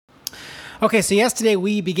Okay, so yesterday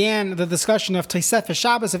we began the discussion of Tosefes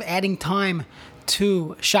Shabbos, of adding time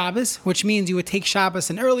to Shabbos, which means you would take Shabbos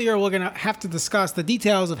and earlier. We're going to have to discuss the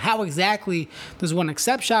details of how exactly does one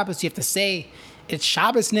accept Shabbos. You have to say it's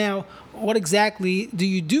Shabbos now. What exactly do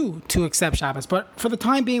you do to accept Shabbos? But for the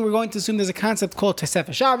time being, we're going to assume there's a concept called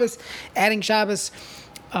Tosefes Shabbos, adding Shabbos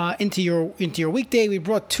into your weekday. We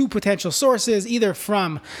brought two potential sources, either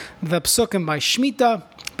from the Psukim by Shemitah,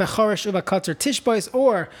 Bechoresh Uva Katzer Tishbois,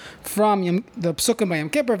 or from the Psukim by Yom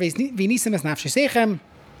Kippur, V'nisim es nafshesechem.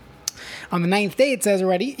 On the 9th day, it says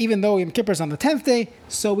already, even though Yom Kippur is on the 10th day.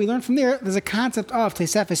 So we learn from there's a concept of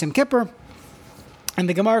Tosefes Yom Kippur. And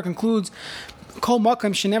the Gemara concludes, Kol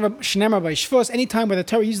Makam Shenemar by Shvus. Anytime where the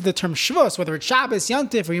Torah uses the term Shvus, whether it's Shabbos,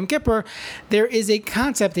 Yontif, or Yom Kippur, there is a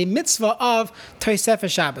concept, a mitzvah of Tosefes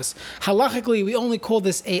Shabbos. Halachically, we only call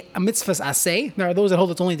this a mitzvah's aseh. There are those that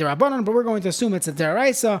hold it's only derabanan, but we're going to assume it's a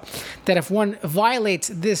deraisa, that if one violates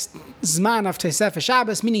this zman of Tosefes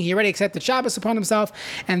Shabbos, meaning he already accepted Shabbos upon himself,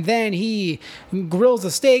 and then he grills a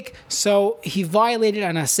steak, so he violated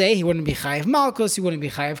an aseh. He wouldn't be chayiv malchus, he wouldn't be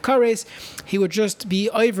chayiv kares, he would just be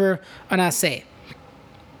over an aseh.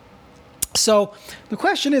 So the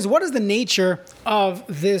question is, what is the nature of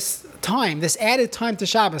this time, this added time to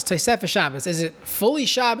Shabbos, Tosefes Shabbos? Is it fully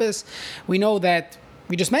Shabbos? We know that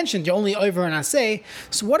we just mentioned you're only over an aseh.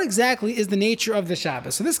 So what exactly is the nature of the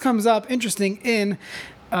Shabbos? So this comes up interesting in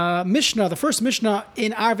Mishnah, the first Mishnah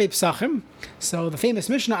in Arvei Pesachim. So the famous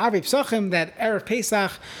Mishnah, Arvei Pesachim, that Erev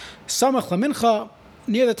Pesach, Samach LaMincha,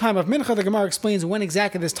 near the time of Mincha, the Gemara explains when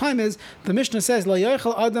exactly this time is. The Mishnah says, Lo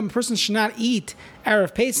yochel adam, a person should not eat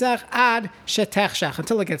Erev Pesach ad shetechshach,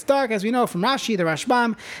 until it gets dark. As we know from Rashi, the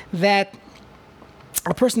Rashbam, that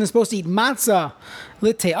a person is supposed to eat matzah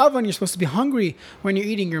litei avan. You're supposed to be hungry when you're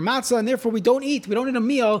eating your matzah, and therefore we don't eat a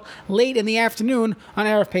meal late in the afternoon on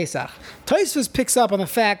Erev Pesach. Tosfos picks up on the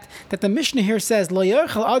fact that the Mishnah here says Lo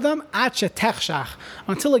yochel adam ad shetechshach,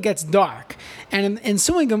 until it gets dark. And in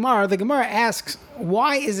ensuing Gemara, the Gemara asks,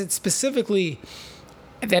 why is it specifically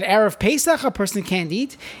that Erev Pesach a person can't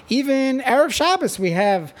eat? Even Erev Shabbos, we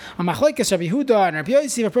have a Machlokes Rabbi Yehuda and Rabbi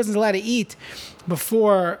Yossi, a person's allowed to eat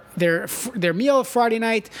before their meal Friday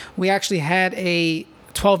night. We actually had a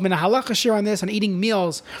 12-minute halacha share on this, on eating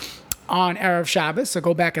meals on Erev Shabbos, so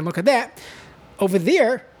go back and look at that. Over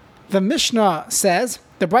there, the Mishnah says,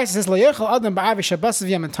 the Brisa says, "Lo yochel adam ba'arvei Shabbos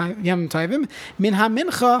yom tovim min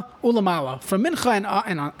hamincha ulamala." From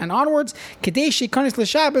mincha and onwards, kadei sheikanis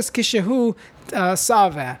l'Shabbos kishehu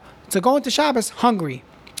saveh, to go into Shabbos hungry.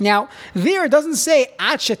 Now, there it doesn't say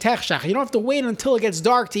ad shetechshach. You don't have to wait until it gets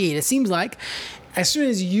dark to eat. It seems like as soon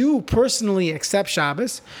as you personally accept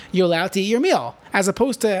Shabbos, you're allowed to eat your meal, as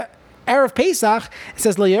opposed to Erev Pesach, it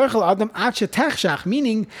says Lo yochel adam ad shetechshach,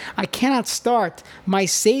 meaning I cannot start my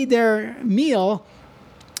seder meal,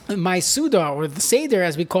 my Suda, or the Seder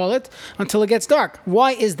as we call it, until it gets dark.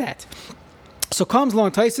 Why is that? So comes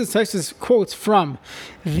along Tosfos quotes from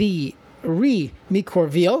the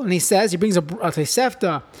Mikorvil, and he brings a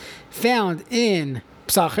Tosefta found in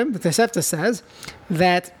Pesachim. The Tosefta says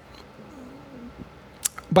that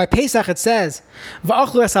by Pesach it says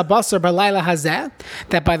V'achlu es habasar b'layla hazeh,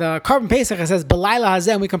 that by the Karban Pesach it says b'layla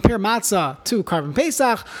hazeh, and we compare matzah to Karban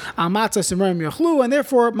Pesach, al matzah simrim yochlu, and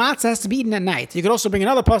therefore matzah has to be eaten at night. You could also bring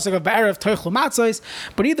another pasuk of ba'erev toichlu matzahs,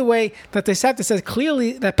 but either way, the Tosefta says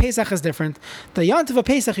clearly that Pesach is different. The yontif of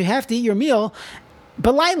Pesach, you have to eat your meal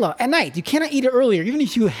B'layla, at night. You cannot eat it earlier. Even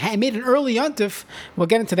if you made an early yontif, we'll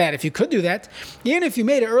get into that if you could do that. Even if you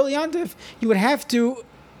made an early yontif, you would have to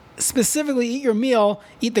specifically eat your meal,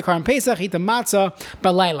 eat the Karban Pesach, eat the matzah,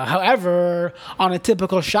 b'layla. However, on a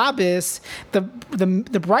typical Shabbos, the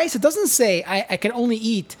Brisa, it doesn't say I can only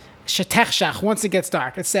eat shetechshach once it gets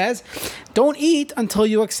dark. It says, don't eat until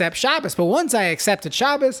you accept Shabbos. But once I accepted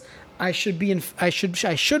Shabbos, I should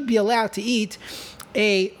be allowed to eat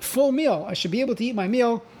a full meal. I should be able to eat my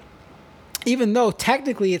meal, even though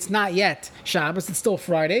technically it's not yet Shabbos. It's still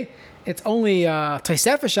Friday. It's only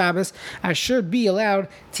Tosefes Shabbos. I should be allowed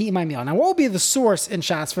to eat my meal. Now, what will be the source in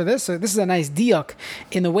Shas for this? So this is a nice diuk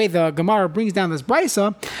in the way the Gemara brings down this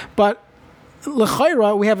brisa. But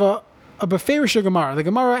l'chayra, we have a beferish Gemara. The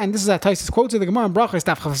Gemara, and this is a Tosfos quote to the Gemara in Brachos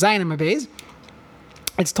Daf Chav Zayin and Mabez.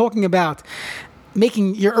 It's talking about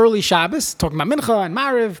making your early Shabbos, talking about Mincha and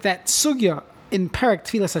Mariv, that sugya in Perek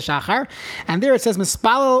Tfilas HaShachar, and there it says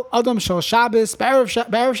Mispalel Adam Shal Shabbos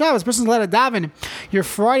B'erev Shabbos. Person's allowed to daven your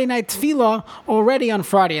Friday night tefillah already on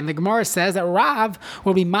Friday, and the Gemara says that Rav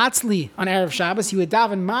will be matzli on Erev Shabbos. He would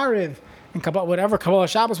daven Mariv and whatever Kabbalah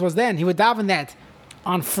Shabbos was then. He would daven that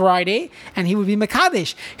on Friday, and he would be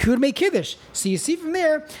Mekadesh. He would make Kiddush. So you see from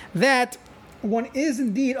there that one is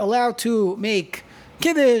indeed allowed to make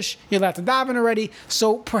Kiddush, you're allowed to daven already.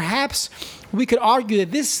 So perhaps we could argue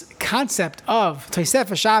that this concept of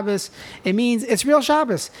Tosefes Shabbos, it means it's real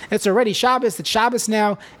Shabbos. It's already Shabbos, it's Shabbos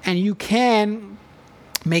now, and you can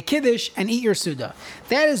make Kiddush and eat your Suda.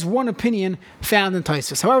 That is one opinion found in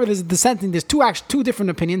Tosefos. However, there's two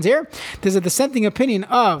different opinions here. There's a dissenting opinion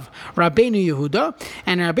of Rabbeinu Yehuda,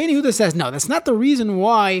 and Rabbeinu Yehuda says, no, that's not the reason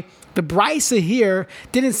why the Brisa here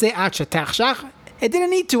didn't say Ad Shetachshach. It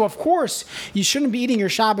didn't need to. Of course, you shouldn't be eating your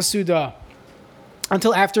Shabbos Suda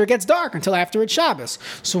until after it gets dark, until after it's Shabbos.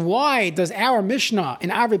 So why does our Mishnah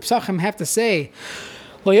in Arei Pesachim have to say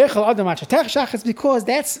Lo Yechal Adam Ad Shetachshach? It's because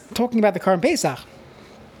that's talking about the Karban Pesach.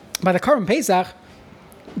 By the Karban Pesach,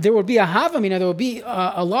 there would be a Havamina, there would be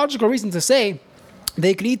a logical reason to say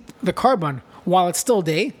they could eat the Karban while it's still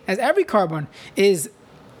day, as every Karban is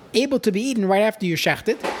able to be eaten right after you shecht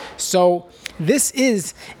it. So this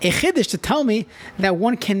is a chiddush to tell me that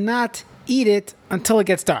one cannot eat it until it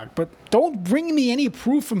gets dark. But don't bring me any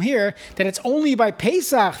proof from here that it's only by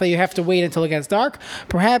Pesach that you have to wait until it gets dark.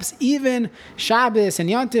 Perhaps even Shabbos and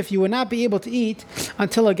Yontif, you will not be able to eat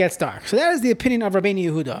until it gets dark. So that is the opinion of Rabbeinu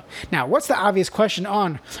Yehuda. Now, what's the obvious question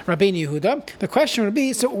on Rabbeinu Yehuda? The question would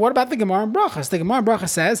be, so what about the Gemara in Brachas? The Gemara in Brachas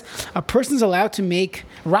says a person is allowed to make,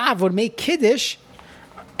 Rav would make Kiddush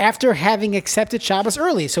after having accepted Shabbos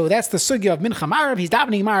early. So that's the sugya of Mincha Marav. He's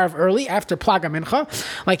davening Marav early after Plaga Mincha,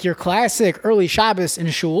 like your classic early Shabbos in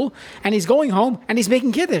Shul, and he's going home and he's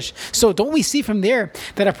making Kiddush. So don't we see from there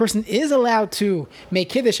that a person is allowed to make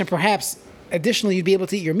Kiddush and perhaps additionally you'd be able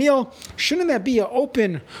to eat your meal? Shouldn't that be an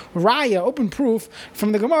open raya, open proof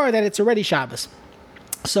from the Gemara that it's already Shabbos?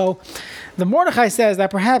 So the Mordechai says that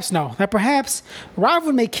perhaps Rav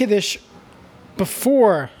would make Kiddush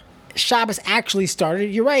before Shabbos actually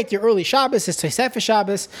started. You're right, your early Shabbos is Tosefes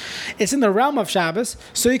Shabbos. It's in the realm of Shabbos,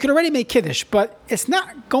 so you can already make Kiddush, but it's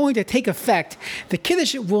not going to take effect. The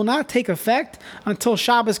Kiddush will not take effect until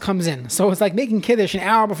Shabbos comes in. So it's like making Kiddush an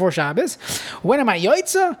hour before Shabbos. When am I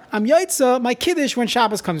Yoitza? I'm Yoitza, my Kiddush, when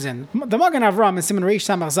Shabbos comes in. The Magen Avram in Siman Reish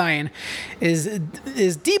Samach Zayin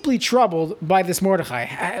is deeply troubled by this Mordechai.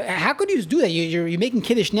 How could you do that? You're making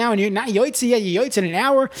Kiddush now and you're not Yoitza yet, you're Yoitza in an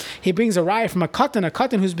hour. He brings a raya from a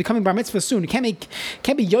katan who's becoming bar mitzvah soon. He can't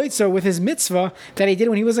be yoitzer with his mitzvah that he did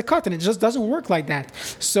when he was a katan. It just doesn't work like that.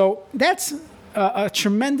 So that's a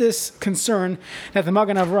tremendous concern that the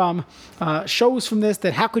Magen Avram shows from this.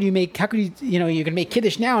 That how could you can make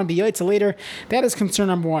Kiddush now and be yoitzer later? That is concern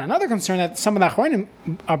number one. Another concern that some of the Achronim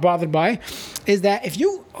are bothered by is that if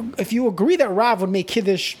you agree that Rav would make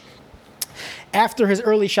Kiddush after his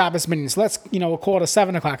early Shabbos minyan. So let's, we'll call it a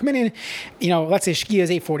 7 o'clock minyan. Let's say Shkia is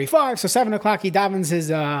 8:45. So 7 o'clock he davens his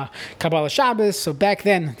Kabbalah Shabbos. So back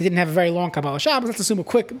then they didn't have a very long Kabbalah Shabbos. Let's assume a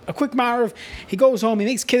quick Marav. He goes home, he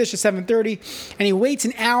makes Kiddush at 7:30, and he waits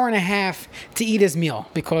an hour and a half to eat his meal,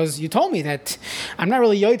 because you told me that I'm not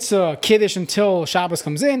really Yoitza Kiddush until Shabbos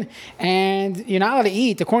comes in, and you're not allowed to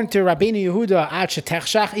eat, according to Rabbeinu Yehuda, Ad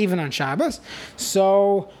Shetachshach, even on Shabbos.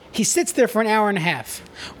 So he sits there for an hour and a half.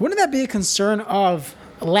 Wouldn't that be a concern of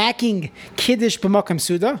lacking Kiddush b'makam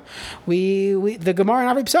Suda? The Gemara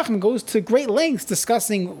in Arei Pesachim goes to great lengths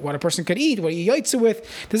discussing what a person could eat, what you yoitza with.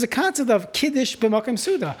 There's a concept of Kiddush b'makam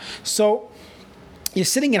Suda. So you're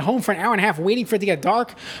sitting at home for an hour and a half waiting for it to get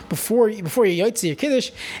dark before you yoitza your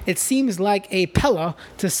Kiddush. It seems like a pella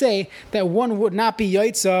to say that one would not be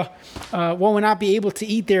yoitza, one would not be able to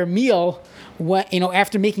eat their meal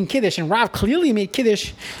after making Kiddush, and Rav clearly made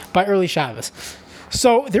Kiddush by early Shabbos.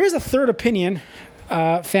 So there is a third opinion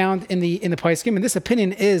found in the Poskim, and this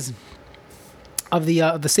opinion is of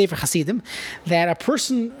the Sefer Hasidim, that a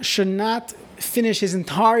person should not finish his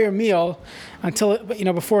entire meal until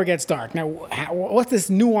before it gets dark. Now, what's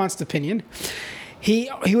this nuanced opinion?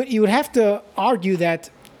 You would have to argue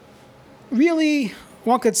that really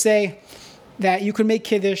one could say that you could make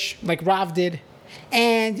Kiddush like Rav did,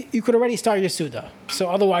 and you could already start your Suda. So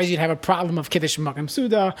otherwise you'd have a problem of Kiddush B'makam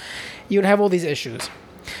Suda. You'd have all these issues.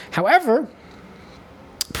 However,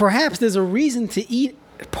 perhaps there's a reason to eat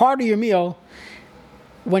part of your meal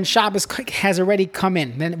when Shabbos has already come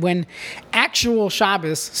in. Then when actual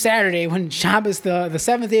Shabbos, Saturday, when Shabbos, the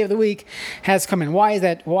seventh day of the week, has come in. Why is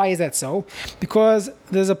that so? Because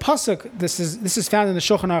there's a pasuk. This is found in the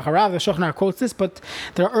Shulchan Aruch Harav. The Shulchan Aruch quotes this, but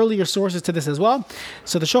there are earlier sources to this as well.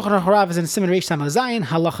 So the Shulchan Aruch Harav is in Siman Reish Samach Zayin,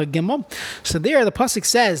 Halacha Gimel. So there the pasuk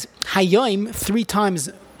says Hayom 3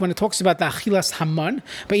 times when it talks about the achilas haman,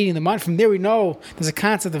 by eating the man. From there we know there's a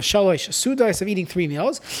concept of shalosh sudas, of eating 3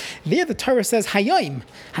 meals. There the Torah says hayom.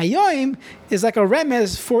 Hayom is like a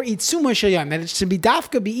remez for itzuma shayom, that it should be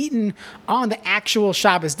dafka, be eaten on the actual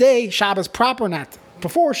Shabbos day, Shabbos proper, not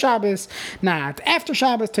before Shabbos, not after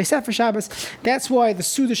Shabbos, Tosefes Shabbos. That's why the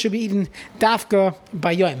Suda should be eaten dafka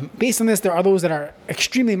by Yom. Based on this, there are those that are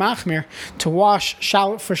extremely machmir to wash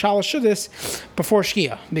for Shalosh Shudas before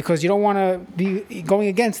Shkia, because you don't want to be going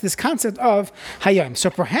against this concept of Hayom. So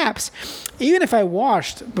perhaps, even if I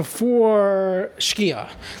washed before Shkia,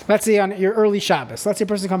 let's say on your early Shabbos, let's say a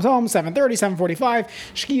person comes home 7:30, 7:45,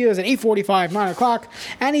 Shkia is at 8:45, 9 o'clock,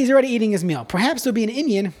 and he's already eating his meal. Perhaps there'll be an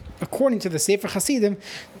Inyan, according to the Sefer Hasidim,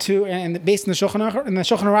 and based on the Shulchan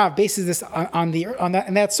Aruch, bases this on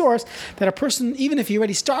that source, that a person, even if he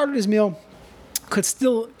already started his meal, could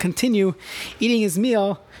still continue eating his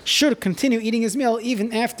meal, should continue eating his meal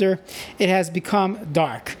even after it has become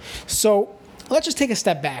dark. So let's just take a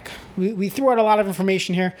step back. We threw out a lot of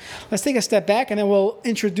information here. Let's take a step back, and then we'll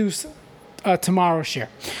introduce tomorrow's share.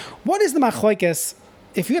 What is the machlokes?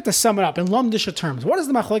 If you have to sum it up in Lamdisha terms, what is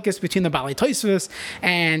the machlokes between the Baalei Tosfos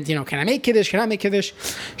and, can I make Kiddush, can I make Kiddush?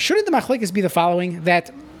 Shouldn't the machlokes be the following,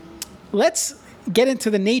 that let's get into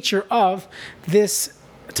the nature of this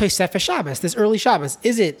Tosefes Shabbos, this early Shabbos.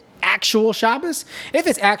 Is it actual Shabbos? If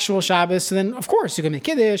it's actual Shabbos, then of course you can make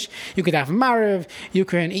Kiddush, you could have a Mariv, you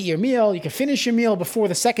can eat your meal, you can finish your meal before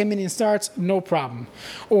the second minyan starts, no problem.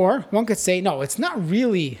 Or one could say, no, it's not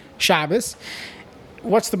really Shabbos.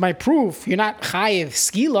 What's my proof? You're not chayiv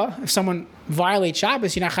skila. If someone violates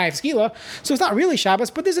Shabbos, you're not chayiv skila. So it's not really Shabbos,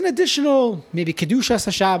 but there's an additional, maybe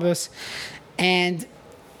Kedushas Shabbos. And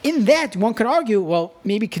in that, one could argue, well,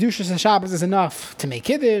 maybe Kedushas Shabbos is enough to make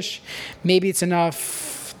Kiddush. Maybe it's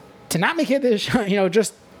enough to not make Kiddush.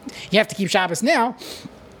 Just you have to keep Shabbos now.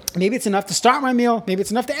 Maybe it's enough to start my meal. Maybe it's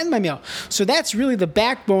enough to end my meal. So that's really the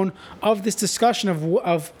backbone of this discussion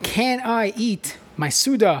of can I eat my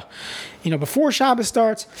Suda, before Shabbos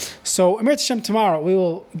starts. So, Emir Hashem, tomorrow we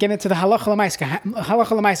will get into the halacha l'maisa.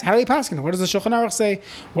 Halacha l'maisa. How do you paskin? What does the Shulchan Aruch say?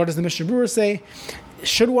 What does the Mishnah Berurah say?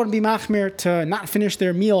 Should one be machmir to not finish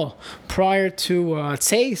their meal prior to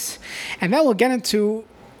tzeis? And then we'll get into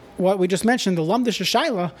what we just mentioned, the Lamdish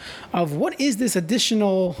Shaila of what is this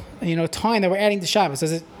additional, time that we're adding to Shabbos?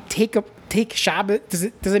 Does it take Shabbos? Does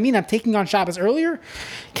it mean I'm taking on Shabbos earlier?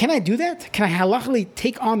 Can I do that? Can I halachically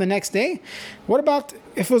take on the next day? What about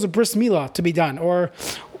if it was a bris milah to be done? Or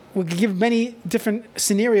we could give many different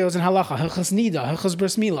scenarios in halacha. Hilchas nida, hilchas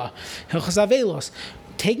bris milah, hilchas avelos.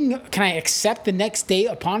 Can I accept the next day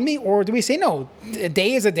upon me? Or do we say, no, a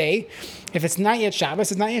day is a day. If it's not yet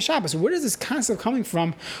Shabbos, it's not yet Shabbos. Where is this concept coming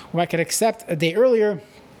from where I could accept a day earlier?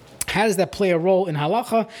 How does that play a role in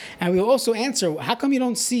halacha? And we will also answer, how come you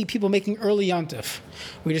don't see people making early yontif?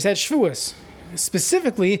 We just had Shavuos.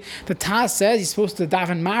 Specifically, the Taz says you're supposed to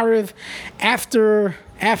daven Mariv after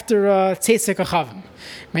Tzetzek HaChavim.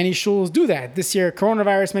 Many shuls do that. This year,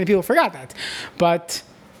 coronavirus, many people forgot that. But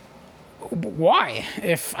why?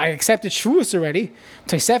 If I accepted Shavuos already,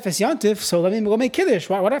 Tosefes Yontif, so let me go make Kiddush.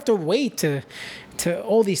 Why would I have to wait to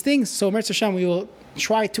all these things? So, Mirza Hashem, we will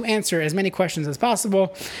try to answer as many questions as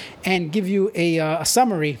possible and give you a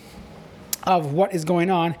summary of what is going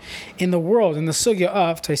on in the world, in the sugya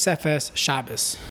of Tosefes Shabbos.